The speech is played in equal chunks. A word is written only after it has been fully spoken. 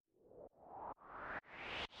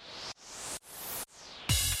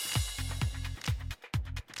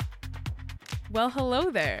Well,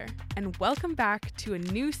 hello there, and welcome back to a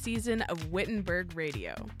new season of Wittenberg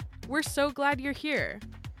Radio. We're so glad you're here.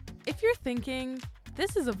 If you're thinking,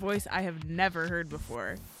 this is a voice I have never heard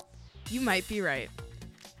before, you might be right.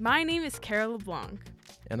 My name is Carol LeBlanc.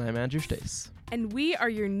 And I'm Andrew Stace. And we are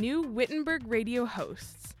your new Wittenberg Radio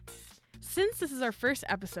hosts. Since this is our first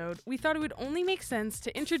episode, we thought it would only make sense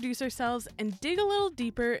to introduce ourselves and dig a little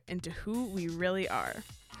deeper into who we really are.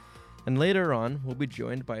 And later on, we'll be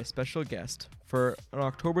joined by a special guest for an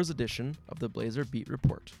October's edition of the Blazer Beat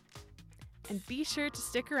Report. And be sure to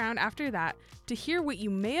stick around after that to hear what you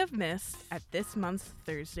may have missed at this month's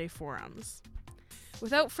Thursday forums.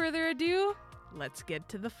 Without further ado, let's get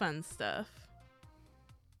to the fun stuff.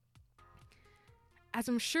 As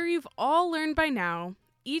I'm sure you've all learned by now,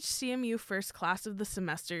 each CMU first class of the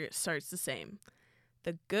semester starts the same.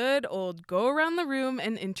 The good old go around the room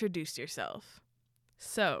and introduce yourself.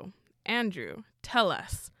 So, Andrew, tell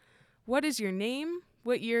us, what is your name,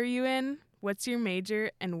 what year are you in, what's your major,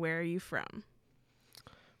 and where are you from?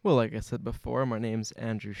 Well, like I said before, my name's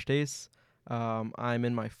Andrew Stace. I'm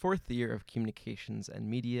in my fourth year of communications and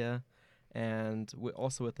media, and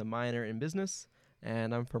also with a minor in business,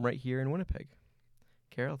 and I'm from right here in Winnipeg.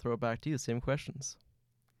 Carol, I'll throw it back to you. Same questions.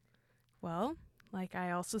 Well, like I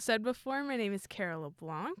also said before, my name is Carol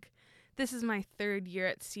LeBlanc. This is my third year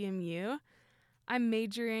at CMU. I'm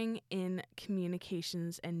majoring in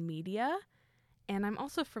communications and media, and I'm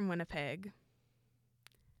also from Winnipeg.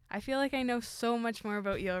 I feel like I know so much more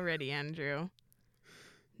about you already, Andrew.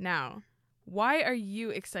 Now, why are you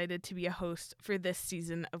excited to be a host for this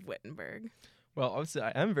season of Wittenberg? Well, obviously,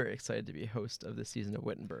 I am very excited to be a host of this season of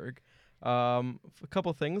Wittenberg. A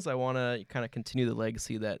couple things. I want to kind of continue the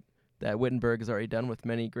legacy that Wittenberg has already done with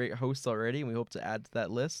many great hosts already, and we hope to add to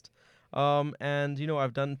that list. And,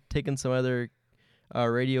 I've taken some other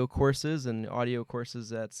radio courses and audio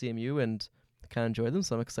courses at CMU and kind of enjoyed them,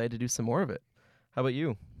 so I'm excited to do some more of it. How about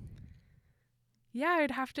you? Yeah,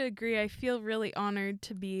 I'd have to agree. I feel really honored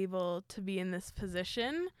to be able to be in this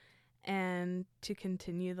position and to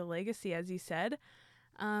continue the legacy, as you said.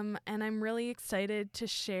 And I'm really excited to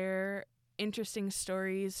share interesting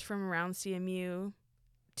stories from around CMU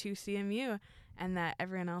to CMU and that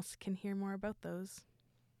everyone else can hear more about those.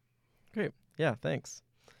 Great. Yeah, thanks.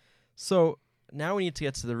 So now we need to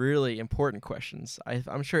get to the really important questions.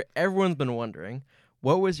 I'm sure everyone's been wondering,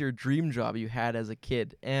 what was your dream job you had as a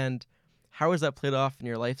kid, and how has that played off in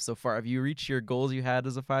your life so far? Have you reached your goals you had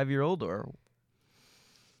as a 5-year-old, or?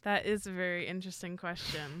 That is a very interesting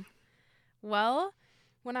question. Well,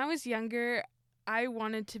 when I was younger, I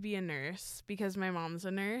wanted to be a nurse because my mom's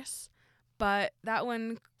a nurse, but that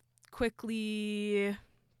one quickly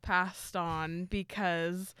passed on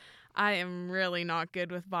because I am really not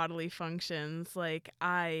good with bodily functions. Like,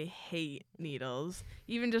 I hate needles.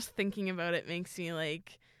 Even just thinking about it makes me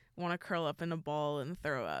want to curl up in a ball and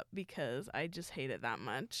throw up because I just hate it that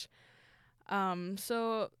much.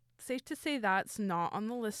 So safe to say that's not on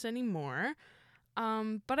the list anymore.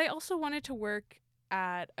 But I also wanted to work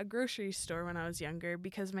at a grocery store when I was younger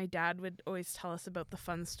because my dad would always tell us about the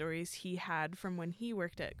fun stories he had from when he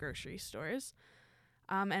worked at grocery stores.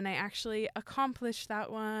 And I actually accomplished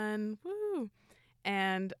that one. Woo!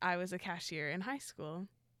 And I was a cashier in high school.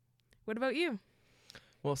 What about you?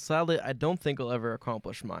 Well, sadly, I don't think I'll ever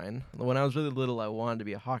accomplish mine. When I was really little, I wanted to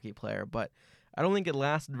be a hockey player, but I don't think it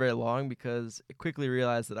lasted very long because I quickly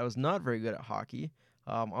realized that I was not very good at hockey.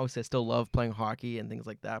 Obviously, I still love playing hockey and things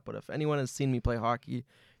like that, but if anyone has seen me play hockey,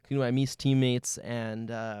 including my Mies teammates and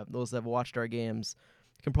those that have watched our games,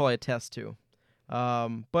 can probably attest to.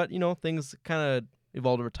 But, things kind of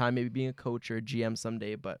evolved over time, maybe being a coach or a GM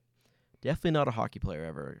someday, but definitely not a hockey player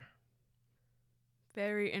ever.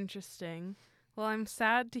 Very interesting. Well, I'm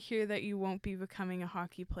sad to hear that you won't be becoming a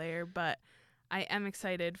hockey player, but I am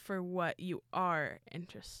excited for what you are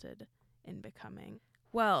interested in becoming.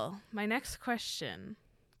 Well, my next question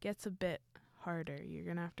gets a bit harder. You're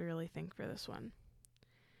going to have to really think for this one.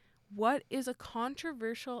 What is a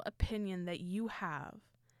controversial opinion that you have?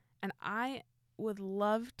 And I would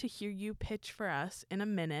love to hear you pitch for us in a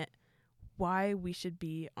minute why we should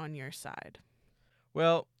be on your side.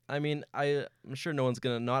 Well, I'm sure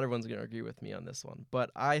not everyone's gonna agree with me on this one, but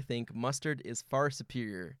I think mustard is far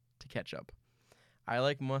superior to ketchup. I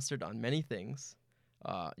like mustard on many things.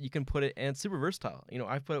 You can put it, and it's super versatile.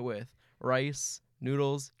 I put it with rice,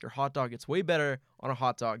 noodles, your hot dog. It's way better on a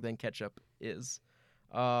hot dog than ketchup is.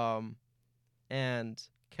 And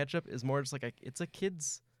ketchup is more just it's a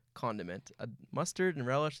kid's condiment. Mustard and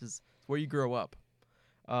relish is where you grow up.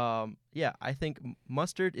 I think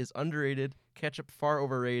mustard is underrated, ketchup far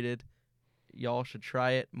overrated. Y'all should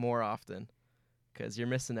try it more often because you're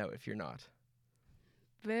missing out if you're not.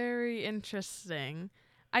 Very interesting.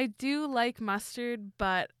 I do like mustard,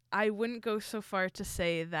 but I wouldn't go so far to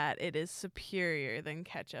say that it is superior than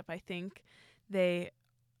ketchup. I think they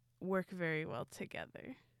work very well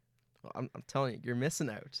together. Well, I'm telling you, you're missing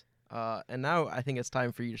out. And now I think it's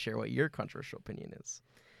time for you to share what your controversial opinion is.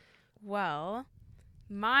 Well,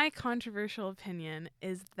 my controversial opinion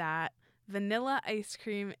is that vanilla ice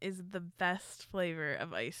cream is the best flavor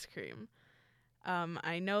of ice cream.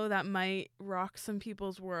 I know that might rock some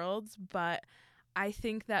people's worlds, but I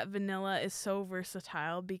think that vanilla is so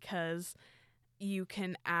versatile because you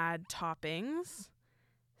can add toppings.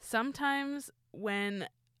 Sometimes when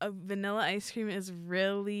a vanilla ice cream is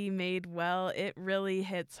really made well, it really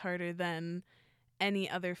hits harder than any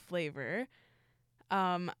other flavor.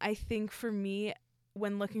 I think for me,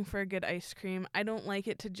 when looking for a good ice cream, I don't like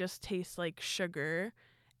it to just taste like sugar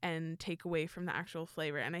and take away from the actual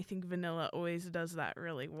flavor. And I think vanilla always does that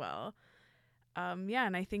really well. Yeah,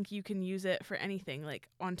 and I think you can use it for anything, like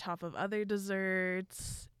on top of other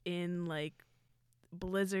desserts, in like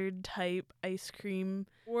blizzard type ice cream,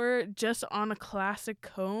 or just on a classic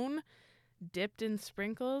cone dipped in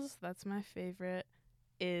sprinkles. That's my favorite.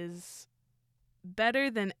 Is better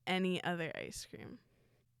than any other ice cream.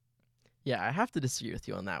 Yeah, I have to disagree with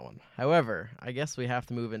you on that one. However, I guess we have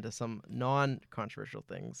to move into some non-controversial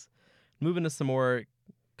things. Move into some more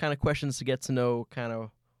kind of questions to get to know kind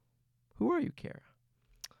of who are you, Kara?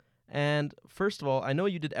 And first of all, I know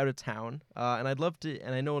you did out of town, and I'd love to,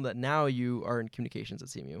 and I know that now you are in communications at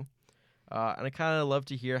CMU, and I kind of love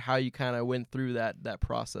to hear how you kind of went through that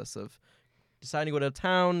process of deciding to go out of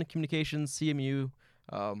town, communications, CMU.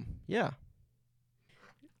 Yeah.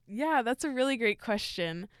 Yeah, that's a really great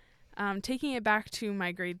question. Taking it back to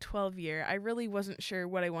my grade 12 year, I really wasn't sure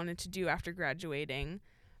what I wanted to do after graduating,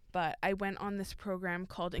 but I went on this program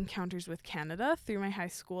called Encounters with Canada through my high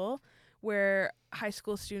school, where high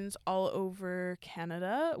school students all over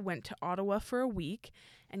Canada went to Ottawa for a week,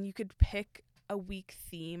 and you could pick a week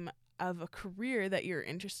theme of a career that you're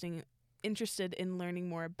interested in learning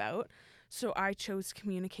more about. So I chose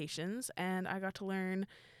communications, and I got to learn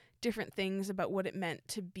different things about what it meant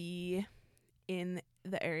to be in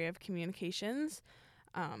the area of communications.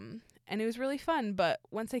 And it was really fun. But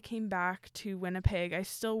once I came back to Winnipeg, I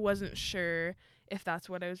still wasn't sure if that's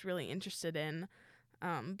what I was really interested in.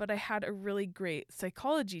 But I had a really great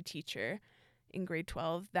psychology teacher in grade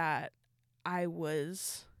 12 that I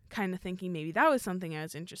was kind of thinking maybe that was something I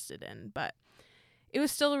was interested in. But it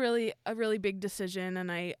was still a really big decision,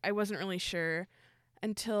 and I wasn't really sure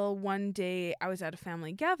until one day I was at a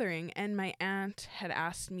family gathering, and my aunt had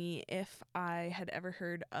asked me if I had ever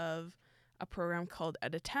heard of a program called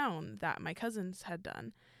Out of Town that my cousins had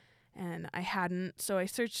done. And I hadn't, so I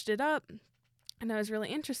searched it up, and I was really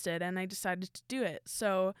interested, and I decided to do it.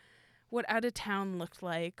 So what Out of Town looked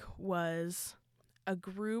like was a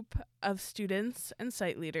group of students and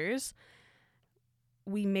site leaders.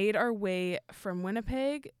 We made our way from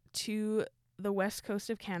Winnipeg to the west coast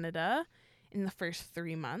of Canada in the first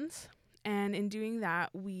 3 months. And in doing that,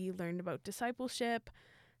 we learned about discipleship,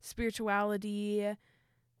 spirituality,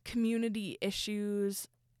 community issues,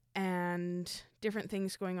 and different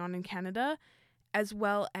things going on in Canada, as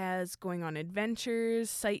well as going on adventures,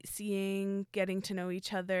 sightseeing, getting to know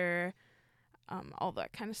each other, all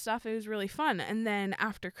that kind of stuff. It was really fun. And then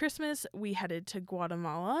after Christmas, we headed to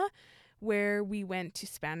Guatemala, where we went to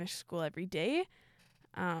Spanish school every day.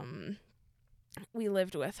 We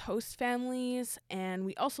lived with host families, and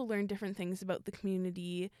we also learned different things about the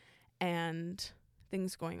community and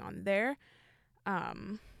things going on there.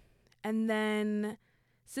 And then,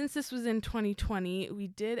 since this was in 2020, we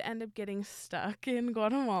did end up getting stuck in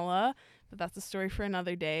Guatemala, but that's a story for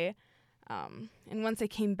another day. And once I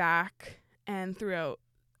came back and throughout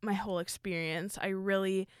my whole experience, I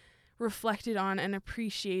really reflected on and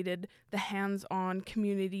appreciated the hands-on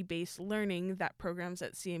community-based learning that programs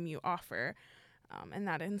at CMU offer. And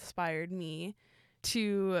that inspired me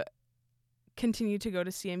to continue to go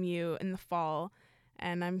to CMU in the fall,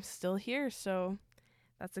 and I'm still here, so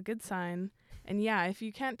that's a good sign. And yeah, if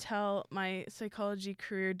you can't tell, my psychology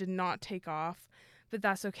career did not take off, but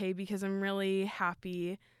that's okay because I'm really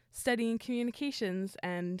happy studying communications,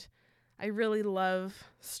 and I really love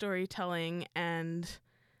storytelling and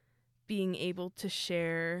being able to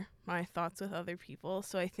share my thoughts with other people.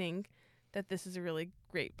 So I think that this is a really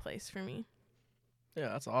great place for me. Yeah,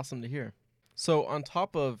 that's awesome to hear. So on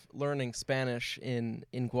top of learning Spanish in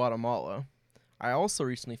Guatemala, I also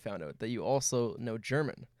recently found out that you also know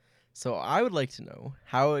German. So I would like to know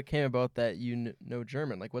how it came about that you know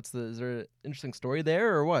German. Like, is there an interesting story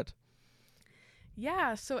there or what?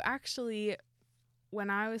 Yeah, so actually, when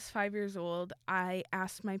I was 5 years old, I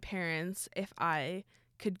asked my parents if I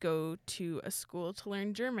could go to a school to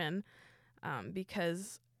learn German,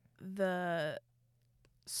 because the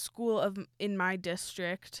school in my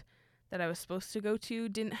district that I was supposed to go to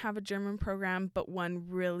didn't have a German program, but one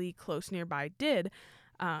really close nearby did.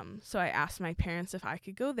 So I asked my parents if I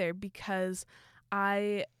could go there because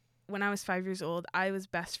when I was 5 years old, I was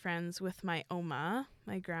best friends with my Oma,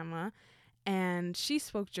 my grandma, and she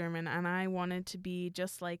spoke German, and I wanted to be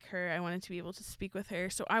just like her. I wanted to be able to speak with her,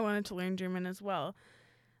 so I wanted to learn German as well.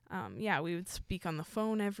 We would speak on the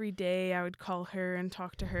phone every day. I would call her and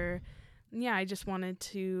talk to her. Yeah, I just wanted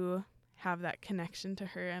to have that connection to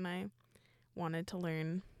her, and I wanted to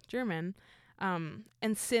learn German. And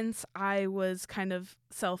since I was kind of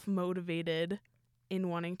self-motivated in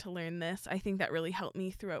wanting to learn this, I think that really helped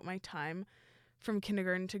me throughout my time from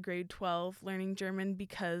kindergarten to grade 12 learning German,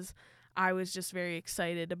 because I was just very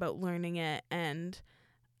excited about learning it. And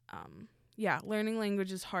learning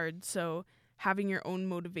language is hard, so having your own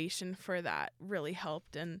motivation for that really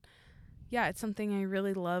helped. And yeah, it's something I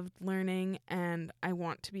really loved learning, and I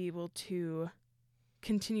want to be able to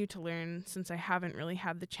continue to learn since I haven't really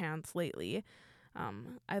had the chance lately.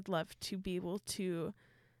 I'd love to be able to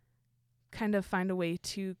kind of find a way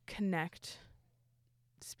to connect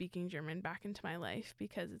speaking German back into my life,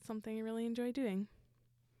 because it's something I really enjoy doing.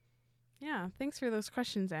 Yeah, thanks for those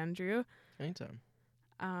questions, Andrew. Anytime.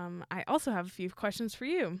 I also have a few questions for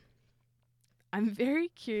you. I'm very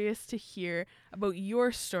curious to hear about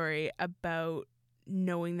your story about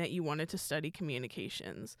knowing that you wanted to study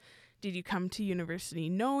communications. Did you come to university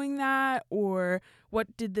knowing that, or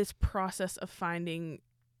what did this process of finding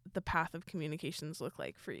the path of communications look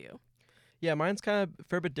like for you? Yeah, mine's kind of a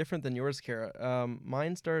fair bit different than yours, Kara.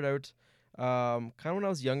 Mine started out kind of when I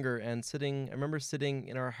was younger, and I remember sitting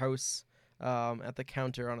in our house at the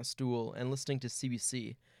counter on a stool and listening to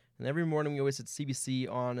CBC. And every morning we always had CBC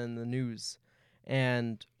on in the news.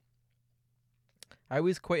 And I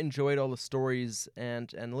always quite enjoyed all the stories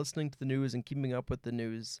and listening to the news and keeping up with the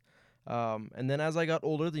news. And then as I got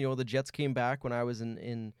older, the Jets came back when I was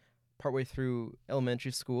in partway through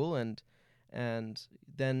elementary school, and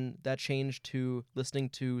then that changed to listening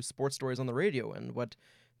to sports stories on the radio, and what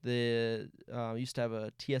used to have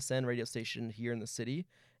a TSN radio station here in the city,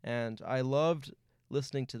 and I loved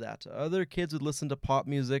listening to that. Other kids would listen to pop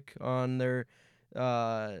music on their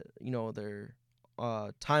time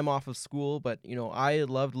off of school, but I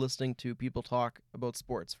loved listening to people talk about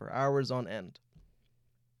sports for hours on end.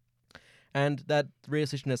 And that radio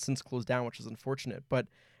station has since closed down, which is unfortunate. But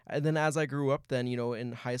then as I grew up, then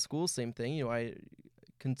in high school, same thing. I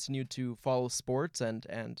continued to follow sports,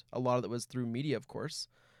 and a lot of it was through media, of course.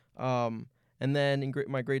 And then in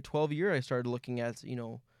my grade 12 year, I started looking at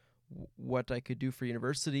what I could do for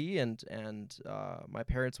university, and my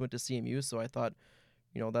parents went to CMU, so I thought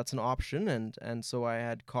that's an option, and so I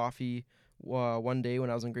had coffee one day when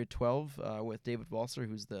I was in grade 12 with David Walser,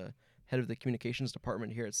 who's the head of the communications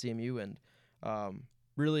department here at CMU, and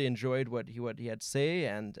really enjoyed what he had to say,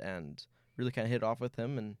 and really kind of hit it off with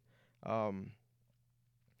him. And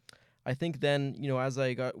I think then as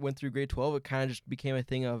I went through grade 12, it kind of just became a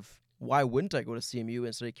thing of, why wouldn't I go to CMU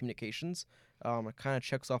and study communications? It kind of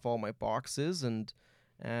checks off all my boxes, and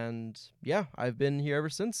yeah, I've been here ever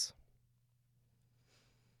since.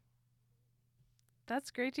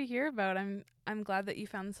 That's great to hear about. I'm glad that you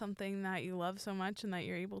found something that you love so much and that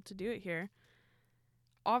you're able to do it here.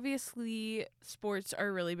 Obviously, sports are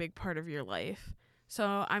a really big part of your life.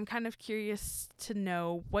 So I'm kind of curious to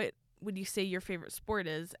know, what would you say your favorite sport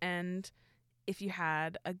is, and if you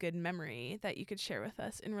had a good memory that you could share with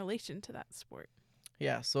us in relation to that sport.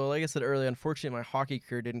 Yeah, so like I said earlier, unfortunately my hockey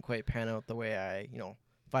career didn't quite pan out the way I,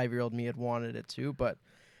 5-year-old me had wanted it to, but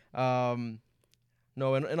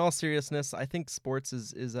no, in all seriousness, I think sports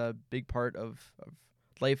is a big part of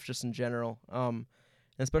life just in general, and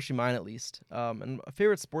especially mine at least. And a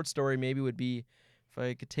favorite sports story maybe would be if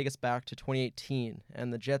I could take us back to 2018,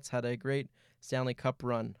 and the Jets had a great Stanley Cup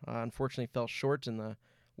run. Unfortunately fell short in the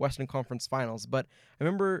Western Conference Finals, but I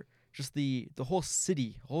remember just the whole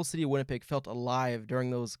city of Winnipeg felt alive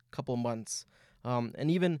during those couple months. And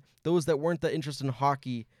even those that weren't that interested in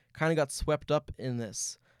hockey kind of got swept up in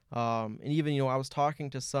this. And even, I was talking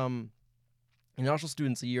to some international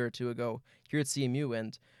students a year or two ago here at CMU,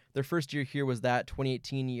 and their first year here was that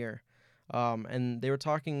 2018 year. And they were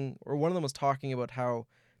talking, or one of them was talking about how,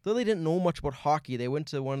 though they didn't know much about hockey, they went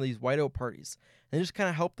to one of these whiteout parties, and it just kind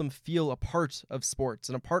of helped them feel a part of sports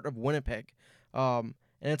and a part of Winnipeg.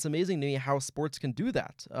 And it's amazing to me how sports can do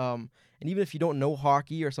that. And even if you don't know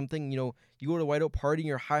hockey or something, you go to a whiteout party and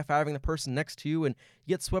you're high-fiving the person next to you and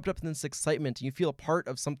you get swept up in this excitement and you feel a part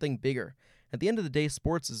of something bigger. At the end of the day,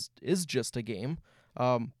 sports is just a game,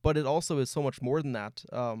 but it also is so much more than that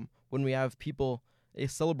when we have people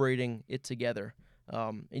celebrating it together.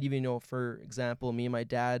 And even, for example, me and my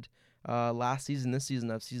dad this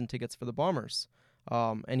season, I have season tickets for the Bombers.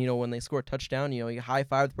 And, when they score a touchdown, you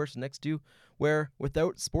high-five the person next to you, where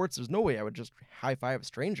without sports, there's no way I would just high-five a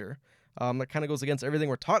stranger. That kind of goes against everything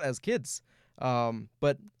we're taught as kids.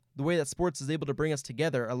 But the way that sports is able to bring us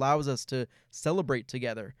together allows us to celebrate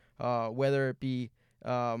together, whether it be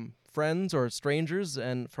friends or strangers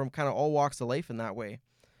and from kind of all walks of life in that way.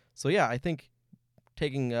 So, yeah, I think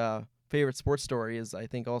taking favorite sports story is, I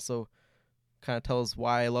think, also kind of tells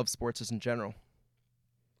why I love sports just in general.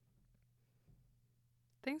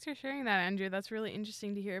 Thanks for sharing that, Andrew. That's really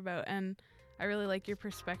interesting to hear about, and I really like your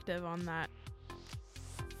perspective on that.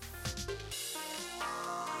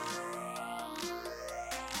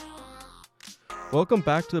 Welcome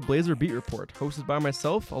back to the Blazer Beat Report, hosted by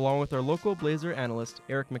myself, along with our local Blazer analyst,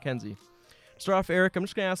 Eric McKenzie. To start off, Eric, I'm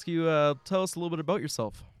just going to ask you, tell us a little bit about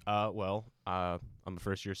yourself. I'm a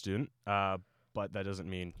first-year student, but that doesn't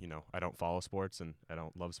mean, I don't follow sports and I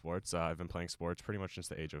don't love sports. I've been playing sports pretty much since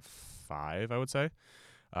the age of 5, I would say.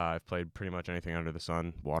 I've played pretty much anything under the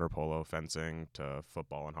sun, water polo, fencing, to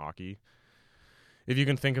football and hockey. If you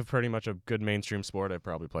can think of pretty much a good mainstream sport, I've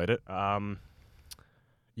probably played it. And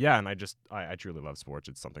I truly love sports.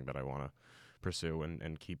 It's something that I want to pursue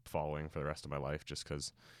and keep following for the rest of my life. Just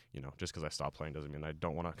because I stopped playing doesn't mean I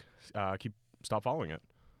don't want to stop following it.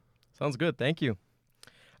 Sounds good. Thank you.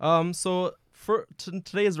 So for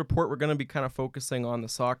today's report, we're going to be kind of focusing on the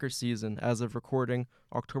soccer season as of recording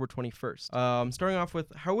October 21st. Starting off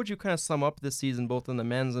with, how would you kind of sum up this season, both in the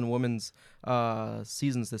men's and women's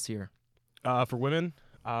seasons this year? For women,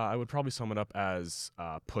 I would probably sum it up as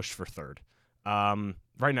push for third.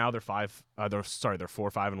 Right now they're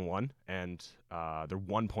 4-5-1, and they're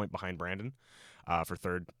 1 point behind Brandon for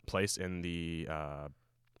third place in the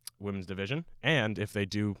women's division. And if they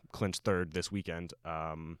do clinch third this weekend,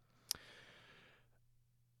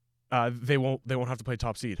 they won't have to play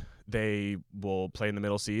top seed. They will play in the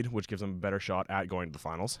middle seed, which gives them a better shot at going to the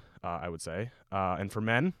finals, I would say. And for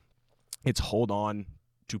men, it's hold on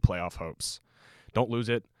to playoff hopes. Don't lose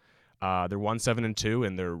it. They're 1-7-2,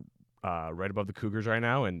 and they're right above the Cougars right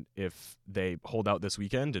now. And if they hold out this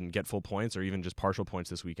weekend and get full points or even just partial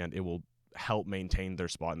points this weekend, it will help maintain their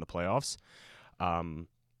spot in the playoffs.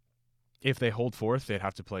 If they hold fourth, they'd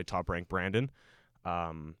have to play top-ranked Brandon.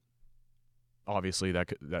 Obviously,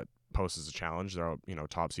 that poses a challenge. There are,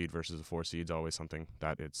 top seed versus a 4 seed is always something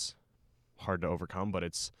that it's hard to overcome, but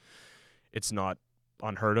it's not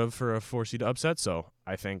unheard of for a 4 seed to upset. So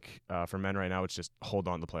I think for men right now, it's just hold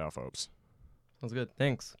on to playoff hopes. Sounds good.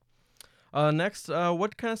 Thanks. Next,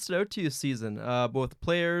 what kind of stood out to you this season? Both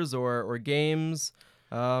players or games?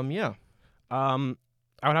 I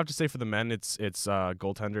would have to say for the men, it's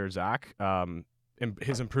goaltender Zach.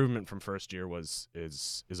 His improvement from first year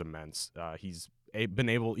is immense. He's been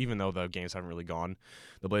able, even though the games haven't really gone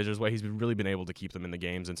the Blazers' way, he's really been able to keep them in the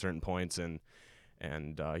games in certain points, and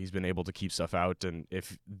he's been able to keep stuff out. And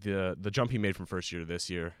if the jump he made from first year to this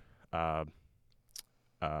year,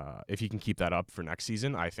 if he can keep that up for next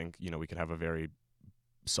season, I think we could have a very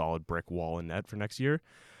solid brick wall in net for next year.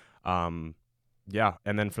 And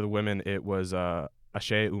then for the women, it was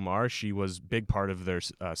Ashay Umar. She was a big part of their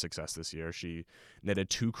success this year. She netted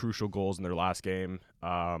 2 crucial goals in their last game.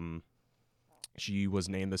 She was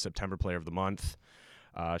named the September Player of the Month.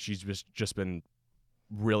 She's just been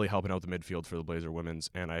really helping out the midfield for the Blazer women's,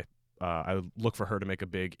 and I look for her to make a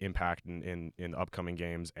big impact in the upcoming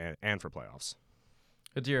games and for playoffs.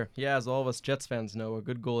 Good to hear. Yeah, as all of us Jets fans know, a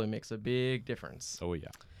good goalie makes a big difference. Oh, yeah.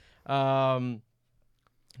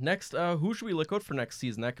 Next, who should we look out for next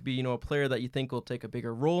season? That could be, a player that you think will take a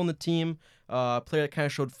bigger role in the team, a player that kind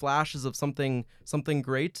of showed flashes of something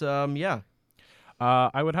great.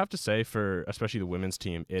 I would have to say for especially the women's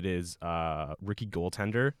team, it is rookie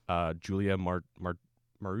goaltender Julia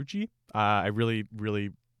Marucci. I really, really,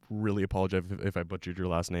 really apologize if I butchered your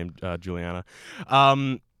last name, Juliana.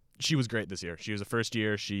 She was great this year. She was a first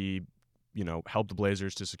year. She, helped the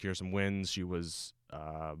Blazers to secure some wins. She was,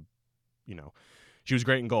 she was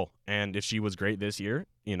great in goal. And if she was great this year,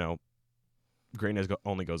 greatness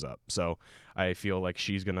only goes up. So I feel like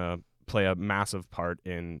she's going to play a massive part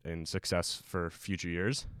in success for future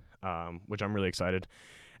years, which I'm really excited.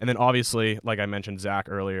 And then obviously, like I mentioned Zach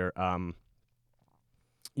earlier,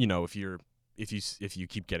 if you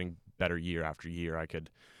keep getting better year after year, I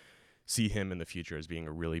could see him in the future as being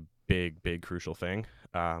a really big crucial thing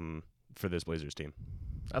for this Blazers team.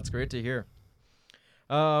 That's great to hear.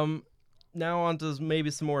 Now on to maybe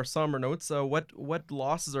some more somber notes. What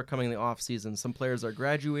losses are coming in the off season? Some players are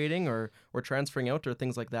graduating or transferring out or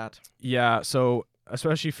things like that. Yeah, so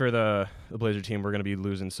especially for the Blazer team, we're going to be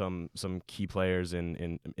losing some key players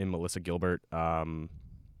in Melissa Gilbert,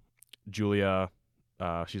 Julia.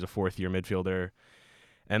 She's a fourth-year midfielder,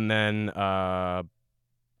 and then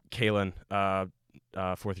Kaylin,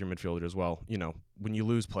 fourth-year midfielder as well. You know, when you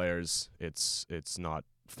lose players, it's not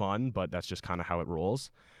fun, but that's just kind of how it rolls.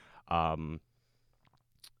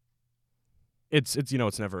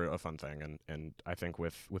 It's never a fun thing, and I think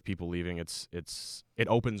with people leaving, it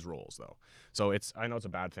opens roles though. So I know it's a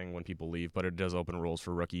bad thing when people leave, but it does open roles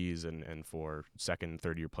for rookies and for second,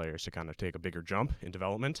 third year players to kind of take a bigger jump in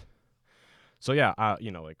development. So yeah,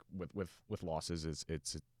 like with losses,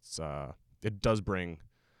 it does bring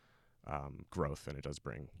growth, and it does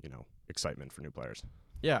bring excitement for new players.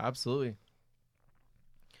 Yeah, absolutely.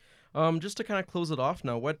 Just to kind of close it off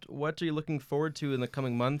now, what are you looking forward to in the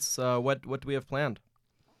coming months? What do we have planned?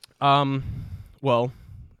 Well,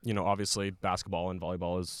 obviously basketball and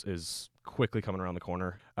volleyball is quickly coming around the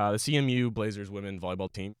corner. The CMU Blazers women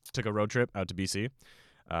volleyball team took a road trip out to BC.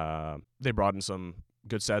 They brought in some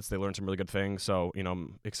good sets. They learned some really good things. So,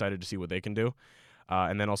 I'm excited to see what they can do.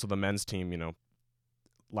 And then also the men's team,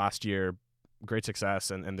 last year, great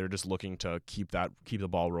success, and they're just looking to keep the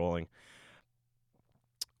ball rolling.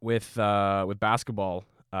 With basketball,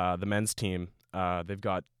 the men's team, they've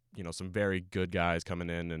got some very good guys coming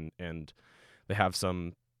in, and they have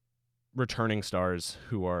some returning stars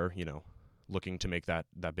who are looking to make that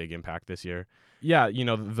big impact this year. Yeah,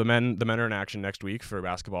 the men are in action next week for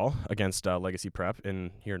basketball against Legacy Prep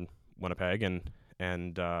here in Winnipeg,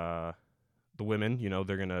 and the women,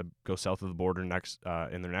 they're gonna go south of the border next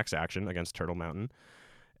in their next action against Turtle Mountain,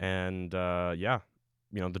 and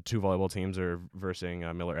the two volleyball teams are versing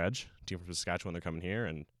Miller Edge, team from Saskatchewan. They're coming here,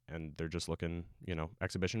 and they're just looking,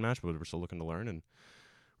 exhibition match, but we're still looking to learn, and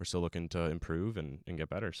we're still looking to improve and get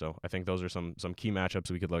better. So I think those are some key matchups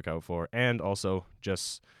we could look out for. And also,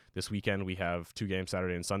 just this weekend, we have 2 games,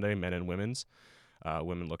 Saturday and Sunday, men and women's.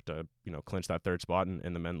 Women look to, clinch that third spot,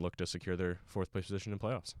 and the men look to secure their 4th place position in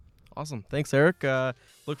playoffs. Awesome. Thanks, Eric.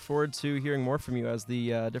 Look forward to hearing more from you as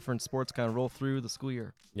the different sports kind of roll through the school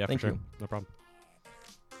year. Yeah, Thank for sure. you. No problem.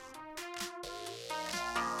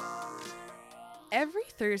 Every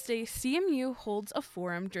Thursday, CMU holds a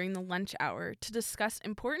forum during the lunch hour to discuss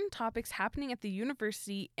important topics happening at the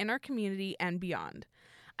university, in our community, and beyond.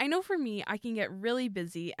 I know for me, I can get really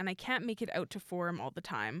busy and I can't make it out to forum all the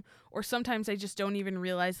time, or sometimes I just don't even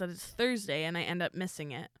realize that it's Thursday and I end up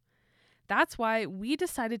missing it. That's why we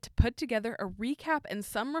decided to put together a recap and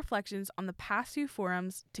some reflections on the past few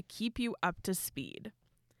forums to keep you up to speed.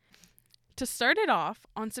 To start it off,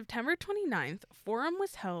 on September 29th, forum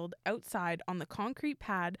was held outside on the concrete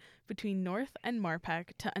pad between North and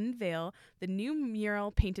Marpeck to unveil the new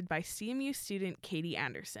mural painted by CMU student Katie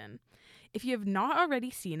Anderson. If you have not already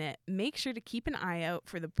seen it, make sure to keep an eye out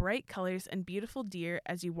for the bright colors and beautiful deer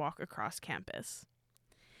as you walk across campus.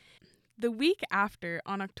 The week after,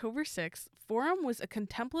 on October 6th, forum was a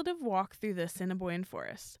contemplative walk through the Assiniboine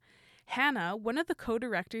Forest. Hannah, one of the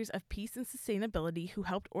co-directors of Peace and Sustainability who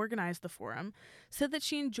helped organize the forum, said that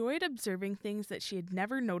she enjoyed observing things that she had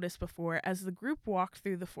never noticed before as the group walked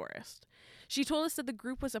through the forest. She told us that the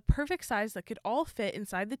group was a perfect size that could all fit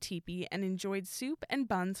inside the teepee and enjoyed soup and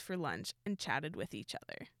buns for lunch and chatted with each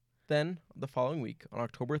other. Then, the following week, on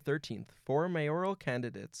October 13th, 4 mayoral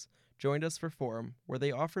candidates joined us for forum, where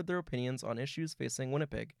they offered their opinions on issues facing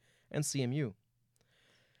Winnipeg and CMU.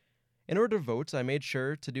 In order to vote, I made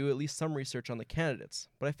sure to do at least some research on the candidates,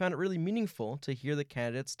 but I found it really meaningful to hear the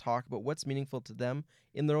candidates talk about what's meaningful to them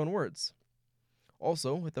in their own words.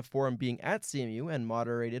 Also, with the forum being at CMU and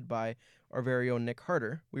moderated by our very own Nick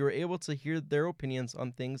Harder, we were able to hear their opinions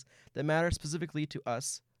on things that matter specifically to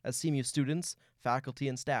us as CMU students, faculty,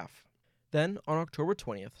 and staff. Then, on October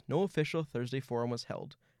 20th, no official Thursday forum was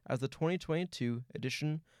held, as the 2022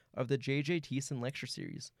 edition of the J.J. Thiessen Lecture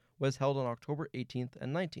Series was held on October 18th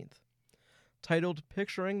and 19th. Titled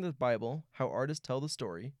Picturing the Bible, How Artists Tell the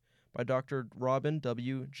Story, by Dr. Robin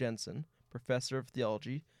W. Jensen, Professor of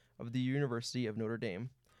Theology of the University of Notre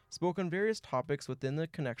Dame, spoke on various topics within the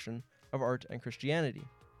connection of art and Christianity.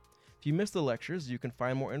 If you missed the lectures, you can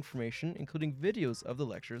find more information, including videos of the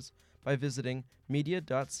lectures, by visiting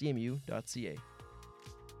media.cmu.ca.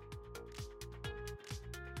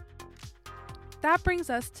 That brings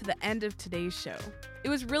us to the end of today's show. It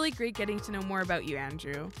was really great getting to know more about you,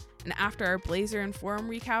 Andrew. And after our Blazer and Forum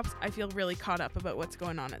recaps, I feel really caught up about what's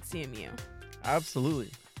going on at CMU. Absolutely.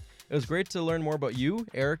 It was great to learn more about you,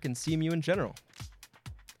 Eric, and CMU in general.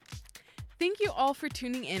 Thank you all for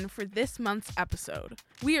tuning in for this month's episode.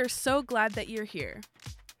 We are so glad that you're here.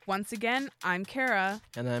 Once again, I'm Kara.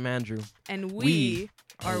 And I'm Andrew. And we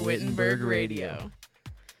are Wittenberg Radio.